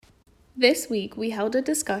This week, we held a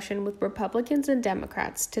discussion with Republicans and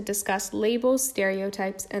Democrats to discuss labels,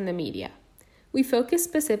 stereotypes, and the media. We focused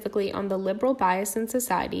specifically on the liberal bias in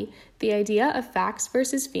society, the idea of facts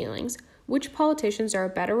versus feelings, which politicians are a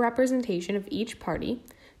better representation of each party,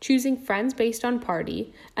 choosing friends based on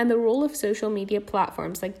party, and the role of social media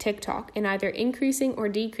platforms like TikTok in either increasing or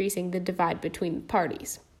decreasing the divide between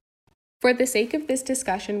parties. For the sake of this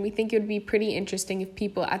discussion, we think it would be pretty interesting if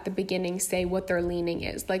people at the beginning say what their leaning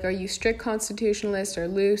is. Like, are you strict constitutionalist or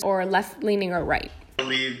loose or left-leaning or right? I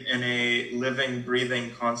believe in a living,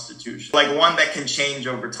 breathing constitution, like one that can change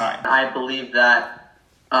over time. I believe that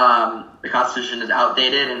the Constitution is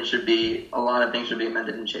outdated and a lot of things should be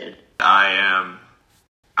amended and changed. I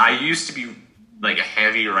used to be like a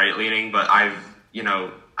heavy right-leaning, but I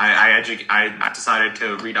decided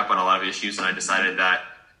to read up on a lot of issues, and I decided that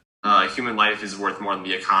human life is worth more than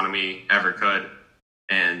the economy ever could,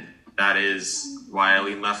 and that is why I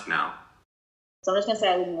lean left now. So I'm just going to say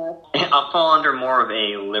I lean left. I'll fall under more of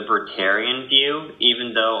a libertarian view,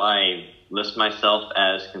 even though I list myself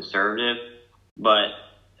as conservative. But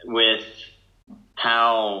with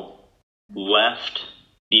how the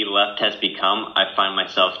left has become, I find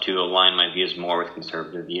myself to align my views more with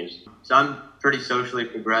conservative views. So I'm pretty socially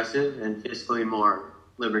progressive and fiscally more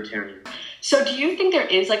libertarian. So do you think there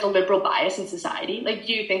is like a liberal bias in society? Like,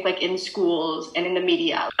 do you think like in schools and in the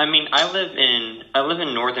media? I mean, I live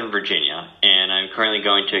in Northern Virginia, and I'm currently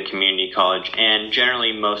going to a community college, and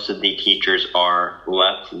generally most of the teachers are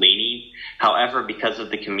left-leaning. However, because of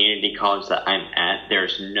the community college that I'm at,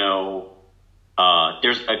 there's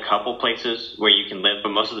a couple places where you can live, but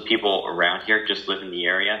most of the people around here just live in the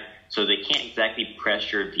area, so they can't exactly press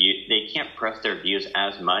their views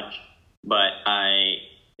as much. But I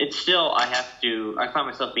find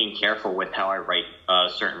myself being careful with how I write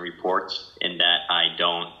certain reports, in that I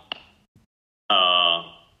don't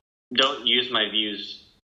use my views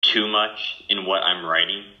too much in what I'm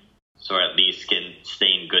writing, so I at least can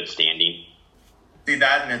stay in good standing. See,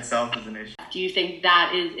 that in itself is an issue. Do you think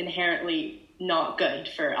that is inherently not good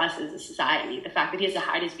for us as a society? The fact that he has to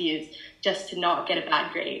hide his views just to not get a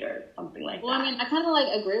bad grade or something like that. Well, I mean, I kind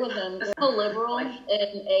of agree with him. I'm a liberal in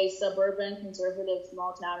a suburban conservative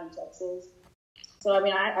small town in Texas. So, I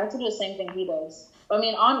mean, I have to do the same thing he does. But, I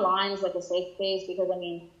mean, online is a safe space because, I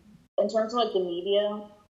mean, in terms of the media,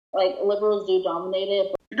 liberals do dominate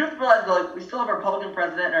it. You do realize we still have a Republican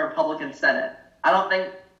president and a Republican Senate. I don't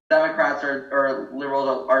think Democrats or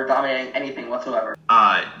liberals are dominating anything whatsoever.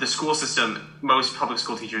 The school system, most public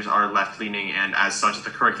school teachers are left-leaning, and as such, the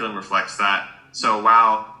curriculum reflects that. So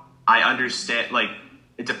while I understand,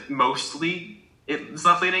 it's mostly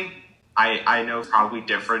left-leaning, I know it's probably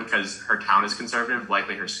different because her town is conservative,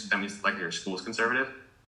 likely her school is conservative.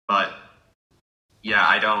 But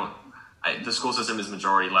yeah, the school system is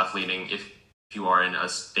majority left-leaning if you are in a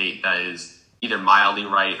state that is either mildly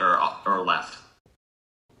right or left.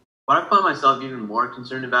 What I find myself even more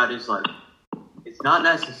concerned about is it's not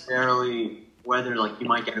necessarily whether you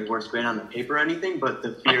might get a worse grade on the paper or anything, but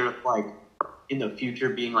the fear of in the future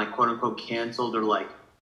being quote unquote canceled or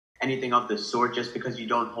anything of the sort just because you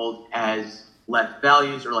don't hold as left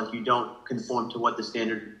values or you don't conform to what the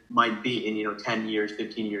standard might be in 10 years,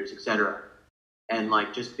 15 years, etc. And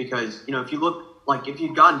just because if you look if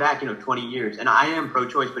you'd gone back 20 years, and I am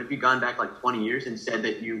pro-choice, but if you'd gone back 20 years and said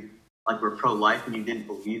that you were pro-life and you didn't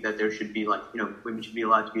believe that there should be women should be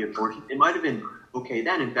allowed to be abortion, it might have been okay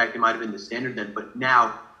then. In fact, it might have been the standard then, but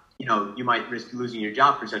now you might risk losing your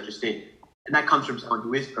job for such a statement, and that comes from someone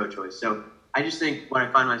who is pro-choice. So I just think what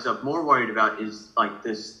I find myself more worried about is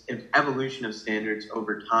this evolution of standards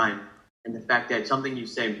over time, and the fact that something you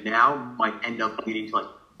say now might end up leading to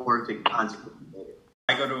horrific consequences later.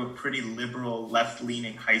 I go to a pretty liberal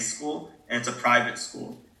left-leaning high school, and it's a private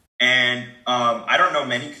school. And I don't know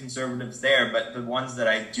many conservatives there, but the ones that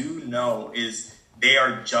I do know is they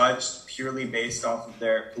are judged purely based off of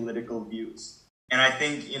their political views. And I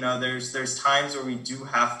think, there's times where we do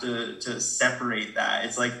have to separate that.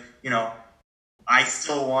 It's I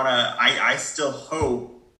still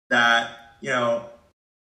hope that,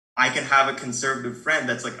 I can have a conservative friend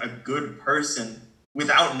that's a good person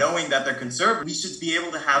without knowing that they're conservative. We should be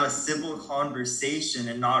able to have a civil conversation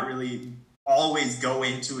and not really always go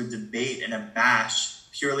into a debate and a bash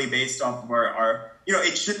purely based off of our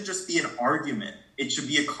it shouldn't just be an argument. It should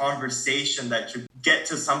be a conversation that should get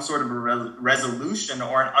to some sort of a resolution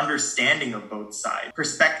or an understanding of both sides.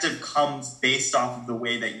 Perspective comes based off of the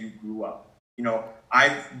way that you grew up.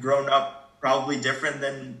 I've grown up probably different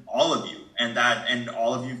than all of you, and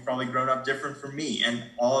all of you have probably grown up different from me, and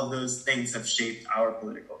all of those things have shaped our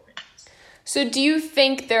political opinions. So do you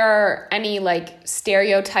think there are any like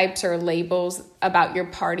stereotypes or labels about your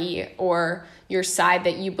party or your side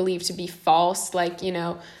that you believe to be false? Like, you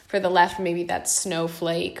know, for the left, maybe that's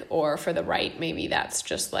snowflake, or for the right, maybe that's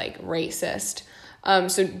just like racist.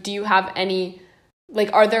 So do you have any,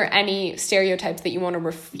 like, are there any stereotypes that you want to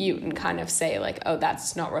refute and kind of say like, oh,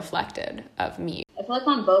 that's not reflected of me? I feel like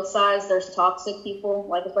on both sides there's toxic people,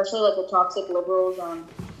 like especially like the toxic liberals.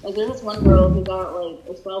 Like there's this one girl who got like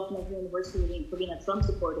expelled from the university for being a Trump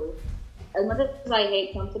supporter. As much as I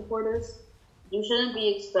hate Trump supporters, you shouldn't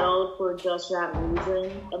be expelled for just that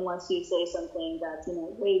reason unless you say something that's, you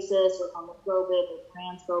know, racist or homophobic or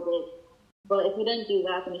transphobic. But if you didn't do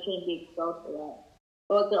that, then you shouldn't be expelled for that.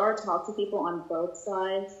 But like, there are toxic people on both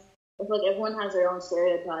sides. I feel like everyone has their own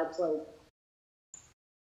stereotypes. Like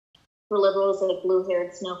for liberals, like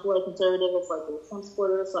blue-haired snowflake. Conservative, it's like a Trump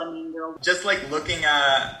supporter. So I mean, they're all just like looking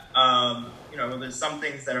at, you know, there's some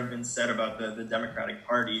things that have been said about the Democratic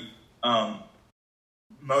Party.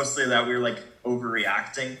 Mostly that we're like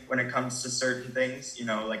overreacting when it comes to certain things. You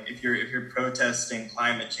know, like if you're protesting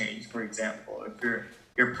climate change, for example, if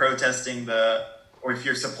you're protesting or if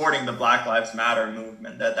you're supporting the Black Lives Matter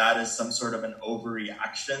movement, that is some sort of an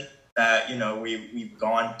overreaction. That, you know, we've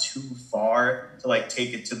gone too far to like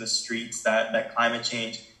take it to the streets, that climate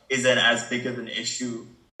change isn't as big of an issue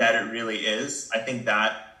that it really is. I think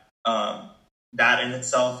that that in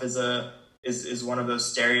itself is one of those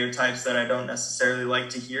stereotypes that I don't necessarily like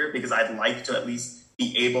to hear, because I'd like to at least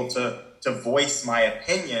be able to voice my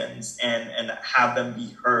opinions and have them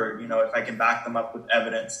be heard, you know, if I can back them up with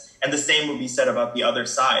evidence. And the same would be said about the other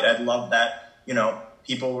side. I'd love that, you know,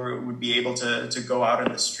 people would be able to go out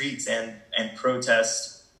in the streets and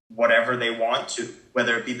protest whatever they want to,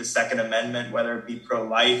 whether it be the Second Amendment, whether it be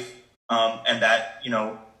pro-life, and that, you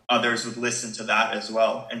know, others would listen to that as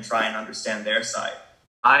well and try and understand their side.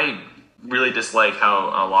 I really dislike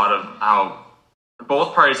how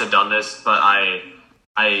both parties have done this, but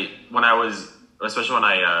when I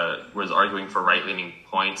was arguing for right-leaning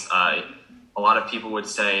points, a lot of people would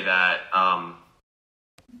say that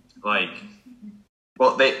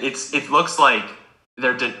it looks like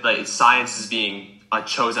science is being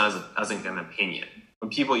chosen as an opinion. When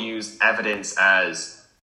people use evidence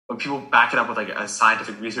when people back it up with like a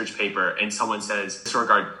scientific research paper and someone says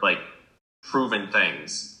disregard like proven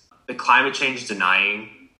things, the climate change denying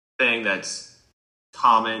thing that's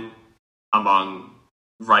common among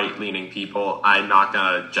right-leaning people. I'm not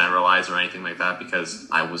going to generalize or anything like that because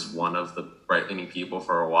I was one of the right-leaning people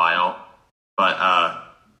for a while. But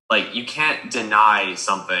like, you can't deny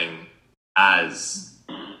something as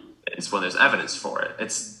it's when there's evidence for it.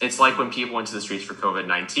 It's like when people went to the streets for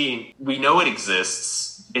COVID-19. We know it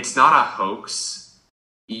exists. It's not a hoax.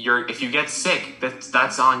 If you get sick,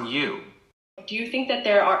 that's on you. Do you think that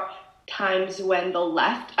there are times when the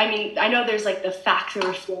left, I mean, I know there's like the facts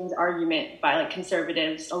or feelings argument by like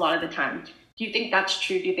conservatives a lot of the time. Do you think that's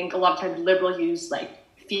true? Do you think a lot of times liberals use like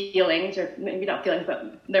feelings, or maybe not feelings,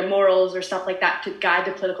 but their morals or stuff like that to guide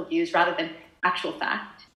their political views rather than actual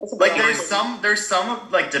fact? Like there's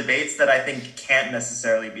some like debates that I think can't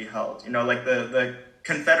necessarily be held. You know, like the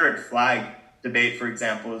Confederate flag debate, for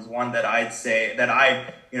example, is one that I'd say that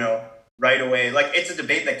right away, like, it's a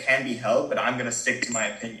debate that can be held, but I'm going to stick to my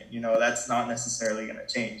opinion. You know, that's not necessarily going to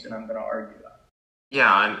change, and I'm going to argue that.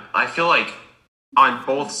 Yeah, and I feel like on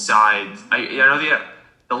both sides, I know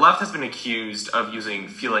the left has been accused of using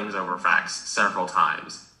feelings over facts several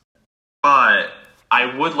times. But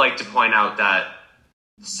I would like to point out that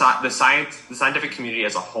the scientific community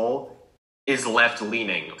as a whole is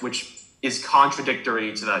left-leaning, which is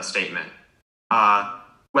contradictory to that statement.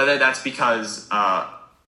 Whether that's because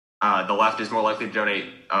the left is more likely to donate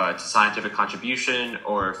to scientific contribution,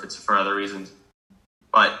 or if it's for other reasons.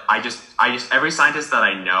 But I just every scientist that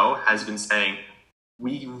I know has been saying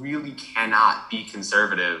we really cannot be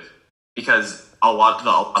conservative because a lot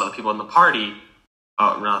of the people in the party,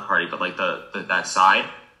 not the party, but like that side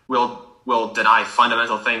will deny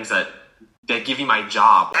fundamental things that give me my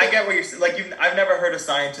job. I get what you're saying. Like, I've never heard a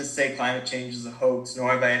scientist say climate change is a hoax,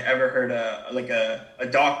 nor have I ever heard a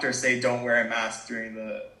doctor say don't wear a mask during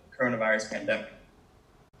the coronavirus pandemic.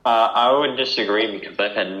 I would disagree because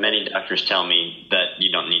I've had many doctors tell me that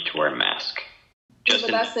you don't need to wear a mask.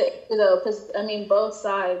 But that's the issue, though, because I mean, both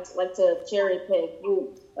sides like to cherry pick.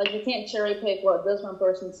 You can't cherry pick what this one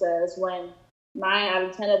person says when 9 out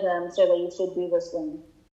of 10 of them say that you should do this thing.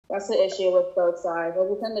 That's the issue with both sides. Like,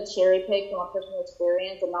 we tend to cherry pick from a personal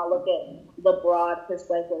experience and not look at the broad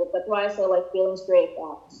perspective. That's why I say, like, feelings create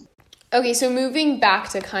facts. Okay, so moving back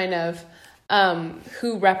to kind of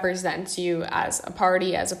who represents you as a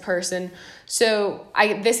party, as a person. So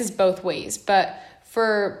this is both ways, but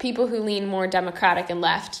for people who lean more Democratic and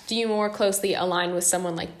left, do you more closely align with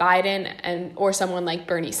someone like Biden or someone like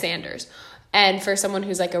Bernie Sanders? And for someone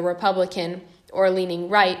who's like a Republican or leaning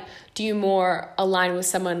right, do you more align with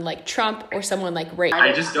someone like Trump or someone like Reagan?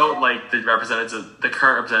 I just don't like the current representatives of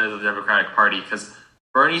the Democratic Party, because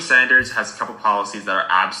Bernie Sanders has a couple policies that are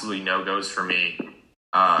absolutely no-goes for me.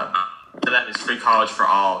 So that is free college for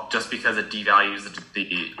all, just because it devalues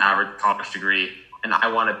the average college degree, and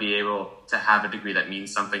I want to be able to have a degree that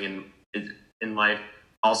means something in life.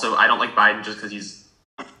 Also, I don't like Biden just because he's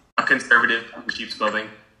a conservative in sheep's clothing.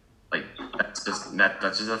 Like that's just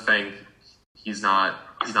a thing. He's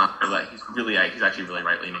actually really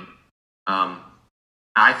right leaning.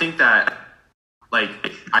 I think that I'm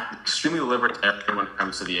extremely libertarian when it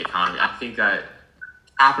comes to the economy. I think that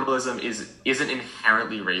capitalism isn't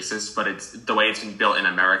inherently racist, but it's the way it's been built in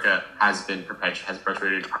America has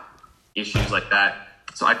perpetuated issues like that.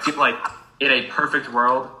 So I feel like in a perfect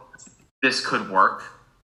world, this could work,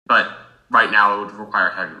 but right now it would require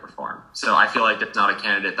heavy reform. So I feel like that's not a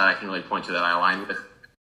candidate that I can really point to that I align with,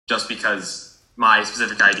 just because my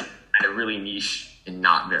specific idea is kind of really niche and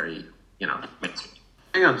not very, mainstream.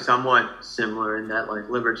 I think I'm somewhat similar in that, like,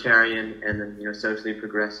 libertarian and then, socially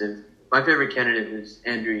progressive. My favorite candidate is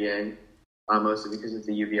Andrew Yang, mostly because of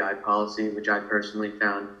the UBI policy, which I personally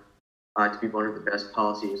found to be one of the best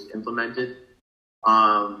policies implemented.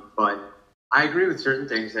 But I agree with certain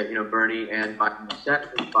things that, Bernie and Biden have said.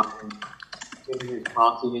 Biden, given his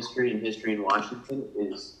policy history and history in Washington,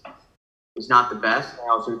 is not the best. I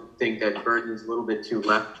also think that Bernie is a little bit too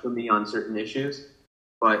left for me on certain issues.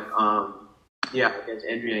 But, I guess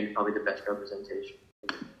Andrew Yang is probably the best representation.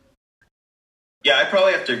 Yeah, I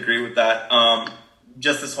probably have to agree with that.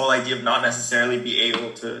 Just this whole idea of not necessarily be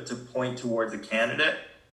able to point towards a candidate.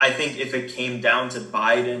 I think if it came down to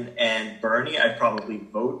Biden and Bernie, I'd probably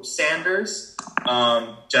vote Sanders,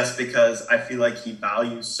 just because I feel like he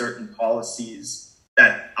values certain policies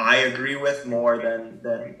that I agree with more than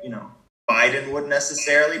Biden would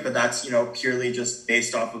necessarily. But that's purely just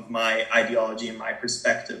based off of my ideology and my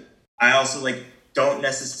perspective. I also don't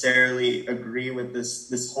necessarily agree with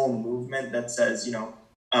this whole movement that says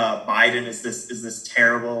Biden is this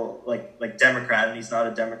terrible like Democrat, and he's not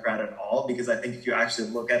a Democrat at all, because I think if you actually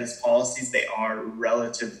look at his policies, they are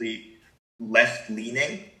relatively left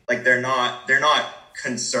leaning. Like they're not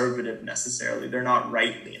conservative necessarily. They're not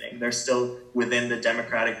right leaning. They're still within the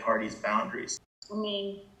Democratic Party's boundaries. I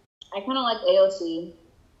mean, I kind of like AOC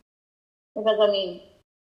because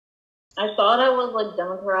I thought I was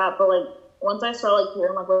Democrat, but once I start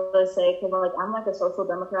hearing what they say, because I'm a social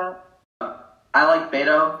democrat. I like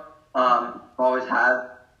Beto, always have,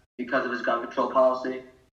 because of his gun control policy,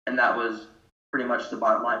 and that was pretty much the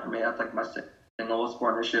bottom line for me. That's my single most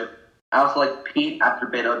important issue. I also like Pete after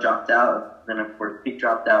Beto dropped out, then of course Pete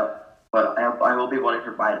dropped out, but I will be voting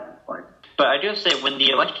for Biden at this point. But I do have to say, when the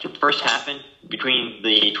election first happened between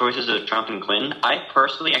the choices of Trump and Clinton, I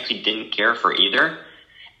personally actually didn't care for either.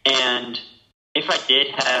 And if I did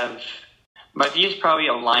have, my views probably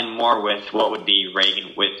align more with what would be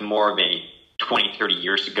Reagan, with more of a 20, 30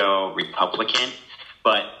 years ago Republican.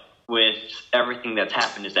 But with everything that's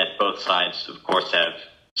happened is that both sides, of course, have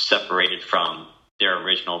separated from their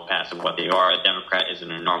original past of what they are. A Democrat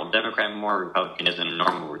isn't a normal Democrat anymore. A Republican isn't a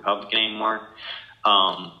normal Republican anymore.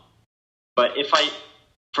 But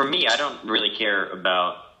for me, I don't really care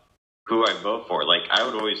about who I vote for.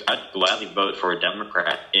 I'd gladly vote for a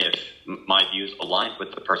Democrat if my views align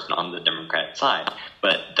with the person on the Democrat side.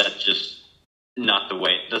 But that's just not the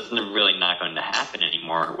way. That's really not going to happen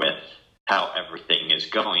anymore with how everything is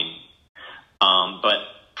going. But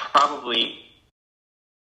probably,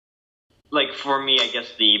 for me, I guess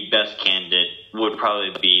the best candidate would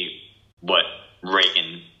probably be what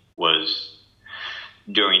Reagan was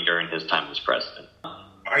doing during his time as president.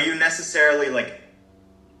 Are you necessarily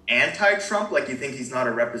anti-Trump? You think he's not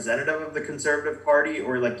a representative of the Conservative Party,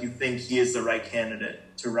 or you think he is the right candidate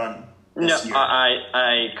to run this year?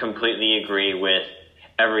 I completely agree with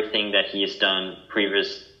everything that he has done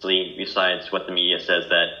previously, besides what the media says,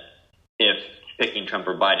 that if picking Trump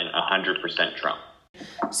or Biden, 100% Trump.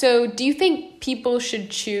 So do you think people should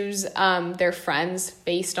choose their friends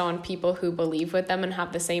based on people who believe with them and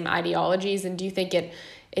have the same ideologies? And do you think it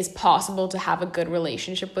is possible to have a good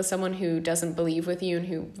relationship with someone who doesn't believe with you and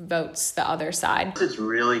who votes the other side? It's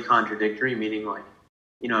really contradictory, meaning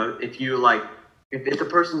if the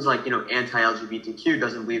person's anti-LGBTQ,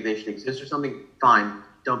 doesn't believe they should exist or something, fine,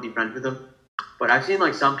 don't be friends with them. But I've seen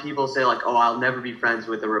like some people say like, oh, I'll never be friends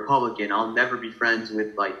with a Republican. I'll never be friends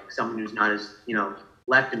with like someone who's not as,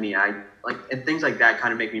 left of me. And things like that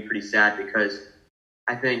kind of make me pretty sad because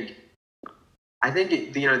I think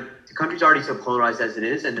the country's already so polarized as it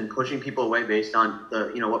is, and then pushing people away based on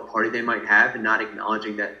what party they might have, and not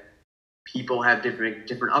acknowledging that people have different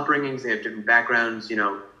upbringings, they have different backgrounds,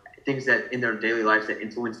 things that in their daily lives that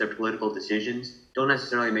influence their political decisions don't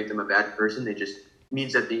necessarily make them a bad person. They just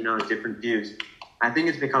means that they have different views. I think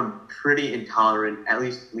it's become pretty intolerant, at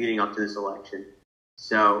least leading up to this election.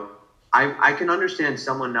 So I can understand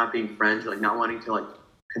someone not being friends, like not wanting to like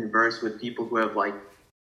converse with people who have like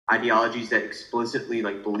ideologies that explicitly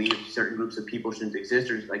like believe certain groups of people shouldn't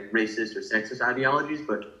exist, or like racist or sexist ideologies.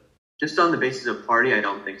 But just on the basis of party, I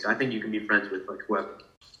don't think so. I think you can be friends with like whoever.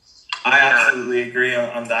 I absolutely agree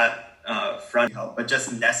on that front, but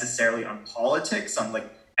just necessarily on politics, on like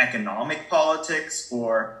economic politics,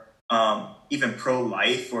 or even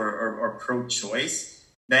pro-life or pro-choice,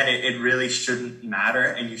 then it really shouldn't matter,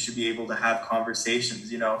 and you should be able to have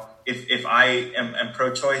conversations. If I am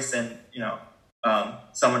pro-choice and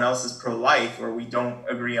someone else is pro-life, or we don't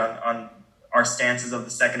agree on our stances of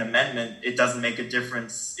the Second Amendment, it doesn't make a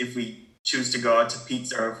difference if we choose to go out to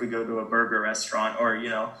pizza or if we go to a burger restaurant, or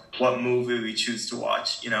what movie we choose to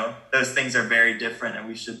watch. Those things are very different, and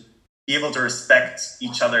we should be able to respect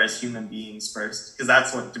each other as human beings first, because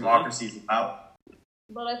that's what democracy is about.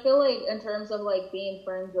 But I feel like in terms of like being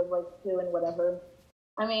friends with like who and whatever,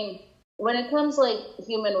 I mean, when it comes like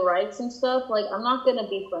human rights and stuff, like I'm not gonna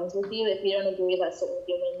be friends with you if you don't agree that certain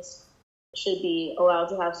humans should be allowed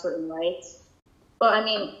to have certain rights. But I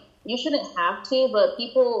mean, you shouldn't have to, but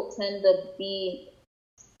people tend to be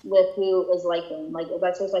with who is like them. Like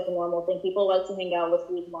that's just like a normal thing. People like to hang out with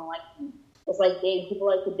who's more like them. It's like dating. People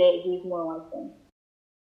like to date who's more like them.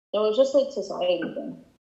 So it's just like society thing.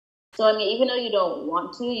 So I mean, even though you don't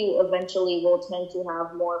want to, you eventually will tend to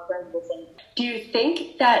have more friends with the same. Do you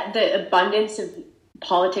think that the abundance of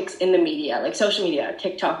politics in the media, like social media,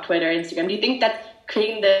 TikTok, Twitter, Instagram, do you think that's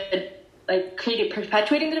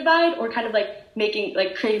perpetuating the divide, or kind of like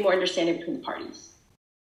creating more understanding between the parties?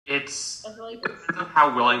 It depends on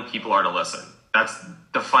how willing people are to listen. That's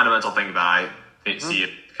the fundamental thing that I see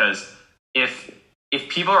it, because if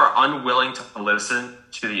people are unwilling to listen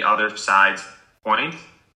to the other side's point,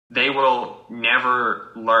 they will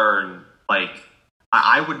never learn. Like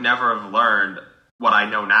I would never have learned what I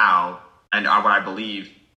know now and what I believe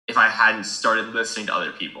if I hadn't started listening to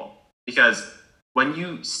other people. Because when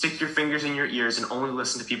you stick your fingers in your ears and only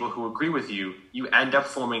listen to people who agree with you, you end up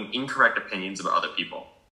forming incorrect opinions about other people.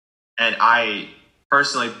 And I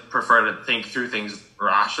personally prefer to think through things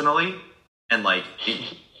rationally and like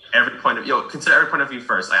every point of consider every point of view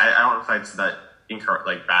first. I don't know if I'd say that incorrect,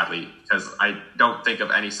 like badly, because I don't think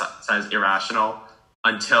of any side as irrational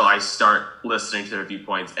until I start listening to their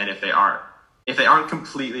viewpoints. And if they aren't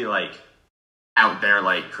completely like out there,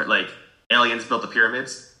 like aliens built the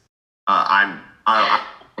pyramids, I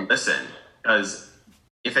listen, because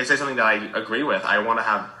if they say something that I agree with, I want to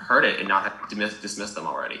have heard it and not have dismissed them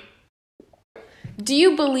already. Do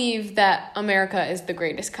you believe that America is the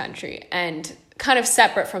greatest country? And kind of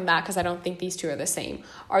separate from that, because I don't think these two are the same,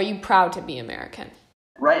 are you proud to be American?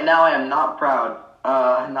 Right now, I am not proud.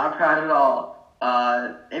 Not proud at all.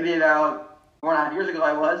 Maybe about 4.5 years ago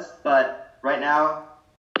I was, but right now,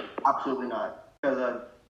 absolutely not. Because of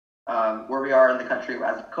where we are in the country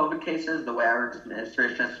as of COVID cases, the way our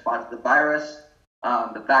administration has responded to the virus,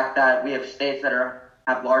 the fact that we have states that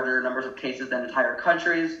have larger numbers of cases than entire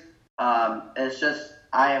countries. It's just,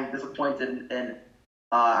 I am disappointed in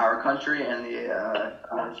our country and the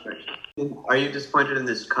administration. Are you disappointed in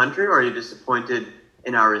this country, or are you disappointed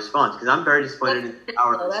in our response? Because I'm very disappointed in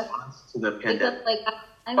our response to the pandemic. Because,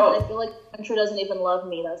 I feel like the country doesn't even love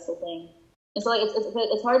me. That's the thing. It's like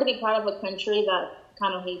it's hard to be proud of a country that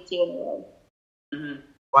kind of hates you in a way. Mm-hmm.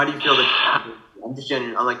 Why do you feel that? I'm just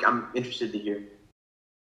genuine. I'm interested to hear.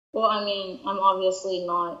 Well, I mean, I'm obviously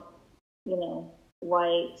not,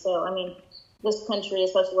 white. So, I mean, this country,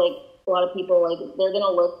 especially like a lot of people, like they're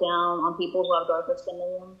gonna look down on people who have darker skin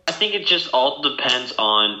than them. I think it just all depends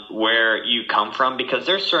on where you come from, because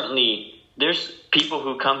there's people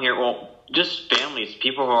who come here, well, just families,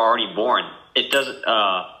 people who are already born. It doesn't.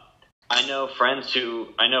 I know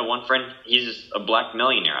one friend, he's a black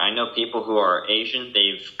millionaire. I know people who are Asian,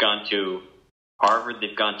 they've gone to Harvard,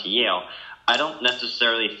 they've gone to Yale. I don't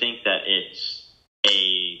necessarily think that it's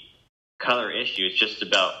a color issue. It's just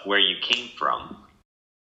about where you came from.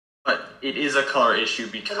 But it is a color issue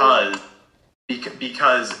because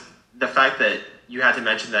the fact that you had to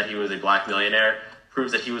mention that he was a black millionaire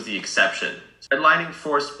proves that he was the exception. Redlining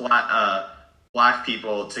forced Black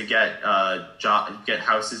people to get get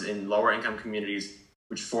houses in lower income communities,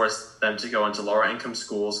 which forced them to go into lower income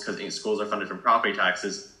schools because schools are funded from property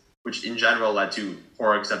taxes, which in general led to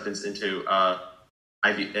poor acceptance into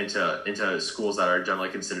into schools that are generally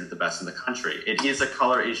considered the best in the country. It is a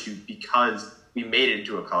color issue because we made it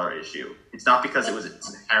into a color issue. It's not because it was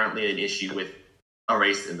inherently an issue with a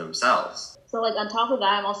race in themselves. So, like, on top of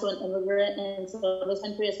that, I'm also an immigrant, and so this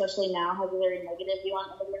country, especially now, has a very negative view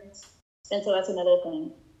on immigrants, and so that's another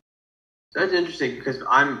thing. So that's interesting because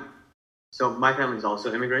my family's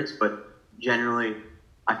also immigrants, but generally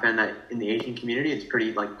I find that in the Asian community, it's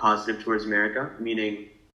pretty like positive towards America, meaning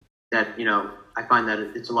that, you know, I find that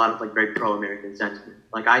it's a lot of like very pro-American sentiment.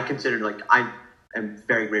 Like I consider I am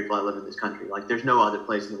very grateful I live in this country. Like there's no other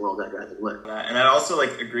place in the world I'd rather live. And I also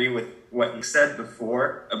like agree with what you said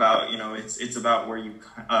before about, you know, it's about where you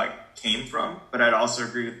came from. But I'd also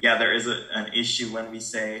agree with, there is an issue when we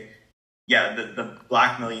say, the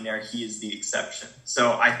Black millionaire, he is the exception.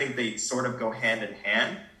 So I think they sort of go hand in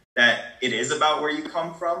hand, that it is about where you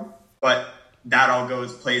come from, but that all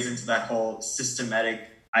plays into that whole systemic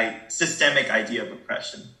idea of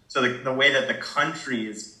oppression. So the way that the country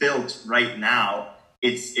is built right now,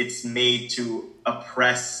 it's made to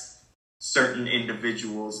oppress certain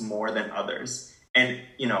individuals more than others. And,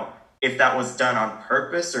 you know, if that was done on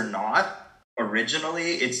purpose or not,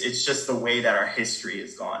 originally, it's just the way that our history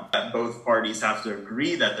has gone. That both parties have to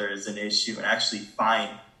agree that there is an issue and actually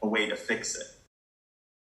find a way to fix it.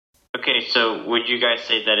 Okay, so would you guys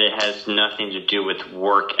say that it has nothing to do with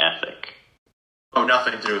work ethic? Oh,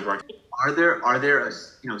 nothing to do with work. Are there a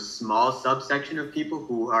small subsection of people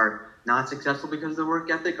who are not successful because of their work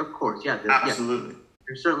ethic? Of course, absolutely. Yeah,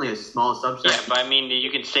 there's certainly a small subsection. Yeah, but I mean,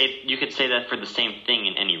 you could say that for the same thing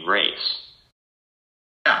in any race.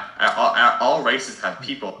 Yeah, all races have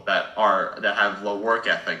people that have low work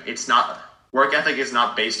ethic. Work ethic is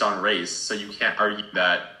not based on race, so you can't argue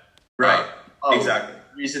that. Right. Exactly.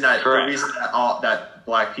 The reason that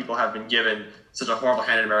Black people have been given such a horrible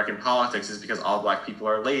hand in American politics is because all Black people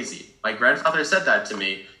are lazy. My grandfather said that to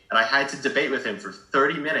me, and I had to debate with him for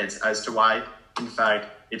 30 minutes as to why, in fact,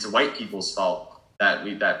 it's white people's fault that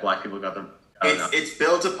Black people got them. It's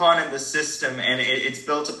built upon in the system, and it's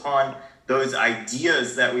built upon those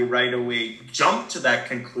ideas that we right away jump to that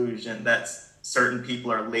conclusion that certain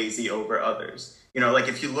people are lazy over others. You know, like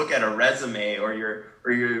if you look at a resume or you're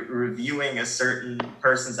reviewing a certain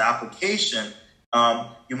person's application,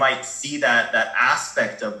 you might see that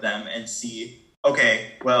aspect of them and see,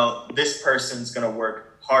 okay, well, this person's going to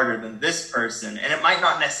work harder than this person. And it might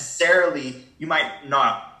not necessarily, you might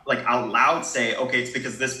not like out loud say, okay, it's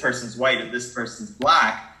because this person's white and this person's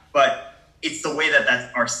Black, but it's the way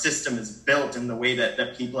that our system is built and the way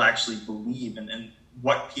that people actually believe and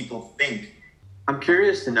what people think. I'm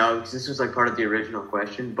curious to know, because this was like part of the original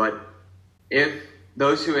question, but if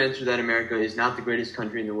those who answer that America is not the greatest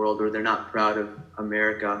country in the world or they're not proud of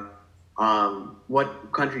America,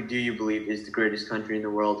 what country do you believe is the greatest country in the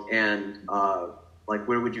world? And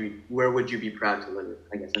where would you be proud to live in?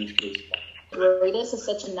 I guess I'm just curious about that. Greatest is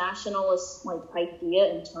such a nationalist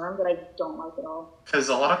idea and term that I don't like at all. Because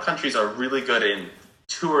a lot of countries are really good in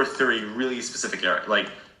 2 or 3 really specific areas. Like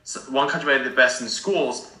one country may be the best in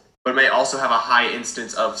schools, but may also have a high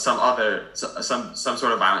instance of some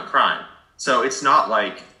sort of violent crime. So it's not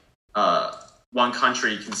like one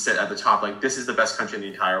country can sit at the top like this is the best country in the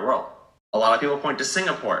entire world. A lot of people point to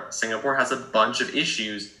Singapore. Singapore has a bunch of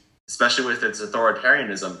issues, especially with its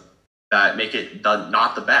authoritarianism, that make it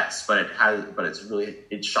not the best, but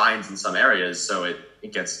it shines in some areas, so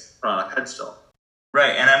it gets put on a pedestal.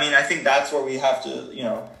 Right, and I mean, I think that's where we have to, you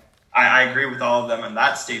know, I agree with all of them in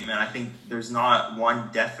that statement. I think there's not one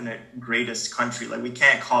definite greatest country. Like, we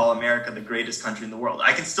can't call America the greatest country in the world.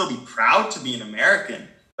 I can still be proud to be an American,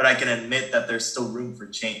 but I can admit that there's still room for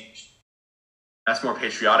change. That's more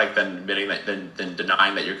patriotic than admitting that than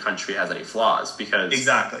denying that your country has any flaws. Because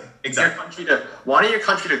exactly. Wanting your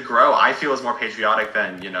country to grow, I feel, is more patriotic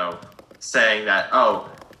than, you know, saying that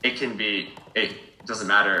it doesn't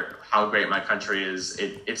matter how great my country is,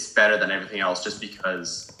 it's better than everything else just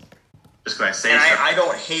because I say so. And I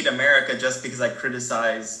don't hate America just because I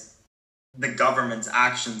criticize the government's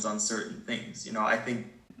actions on certain things. You know, I think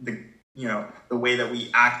the way that we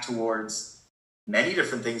act towards many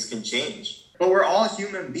different things can change. But we're all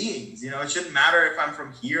human beings. You know, it shouldn't matter if I'm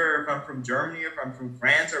from here, or if I'm from Germany, or if I'm from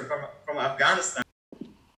France, or from Afghanistan.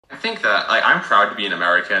 I think that I'm proud to be an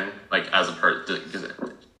American, as a person.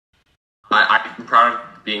 I'm proud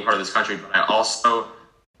of being part of this country, but I also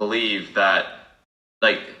believe that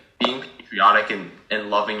being patriotic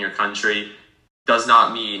and loving your country does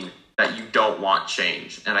not mean that you don't want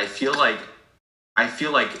change. And I feel like I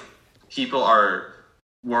feel like people are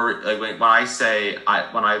worried. Like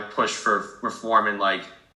when I push for reform in like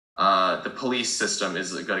the police system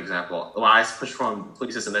is a good example. When I push for the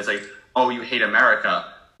police system, it's like, oh, you hate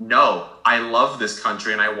America. No, I love this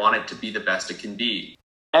country and I want it to be the best it can be.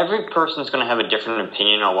 Every person is going to have a different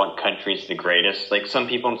opinion on what country is the greatest. Like some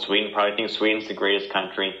people in Sweden probably think Sweden's the greatest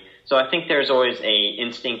country. So I think there's always a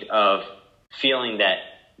instinct of feeling that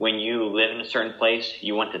when you live in a certain place,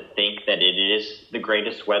 you want to think that it is the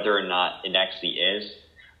greatest, whether or not it actually is.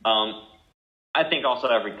 I think also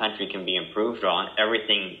every country can be improved on.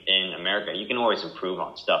 Everything in America, you can always improve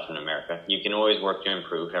on stuff in America. You can always work to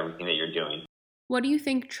improve everything that you're doing. What do you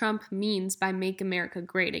think Trump means by make America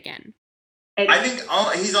great again? I think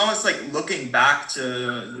he's almost like looking back to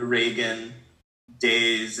the Reagan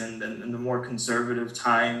days and the more conservative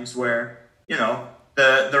times where, you know,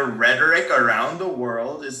 the rhetoric around the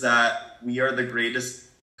world is that we are the greatest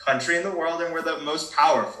country in the world and we're the most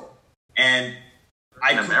powerful. And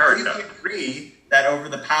I completely agree that over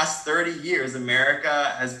the past 30 years,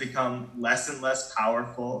 America has become less and less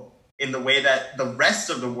powerful in the way that the rest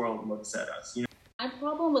of the world looks at us. You know? My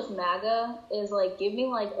problem with MAGA is like give me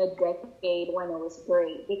like a decade when it was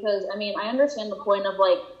great, because I mean I understand the point of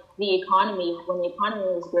like the economy when the economy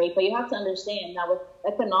was great, but you have to understand that with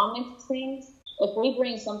economics things, if we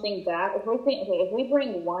bring something back, if we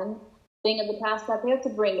bring one thing of the past back, we have to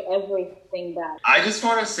bring everything back. I just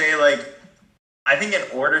want to say, like, I think in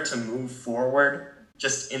order to move forward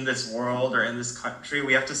just in this world or in this country,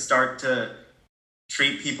 we have to start to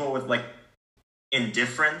treat people with like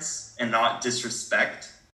indifference and not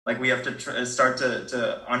disrespect. Like we have to start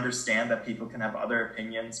to understand that people can have other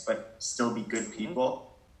opinions but still be good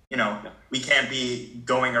people. You know, we can't be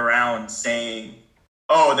going around saying,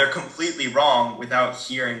 oh, they're completely wrong without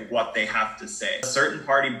hearing what they have to say. A certain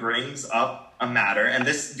party brings up a matter, and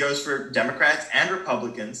this goes for Democrats and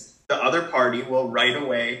Republicans. The other party will right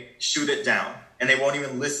away shoot it down, and they won't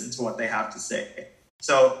even listen to what they have to say.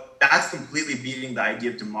 So that's completely beating the idea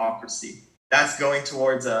of democracy. That's going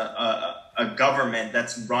towards a government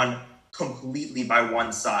that's run completely by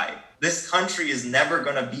one side. This country is never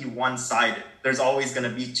going to be one-sided. There's always going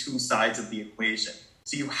to be two sides of the equation.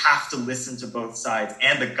 So you have to listen to both sides,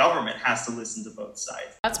 and the government has to listen to both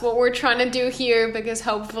sides. That's what we're trying to do here, because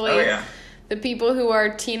hopefully the people who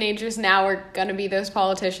are teenagers now are going to be those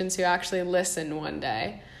politicians who actually listen one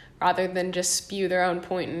day, rather than just spew their own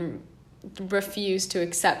point and refuse to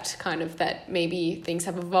accept kind of that maybe things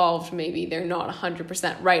have evolved, maybe they're not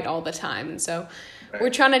 100% right all the time. And so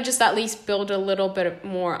we're trying to just at least build a little bit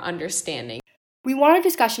more understanding. We want our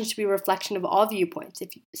discussions to be a reflection of all viewpoints.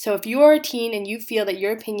 If you are a teen and you feel that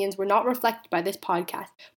your opinions were not reflected by this podcast,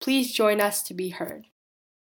 please join us to be heard.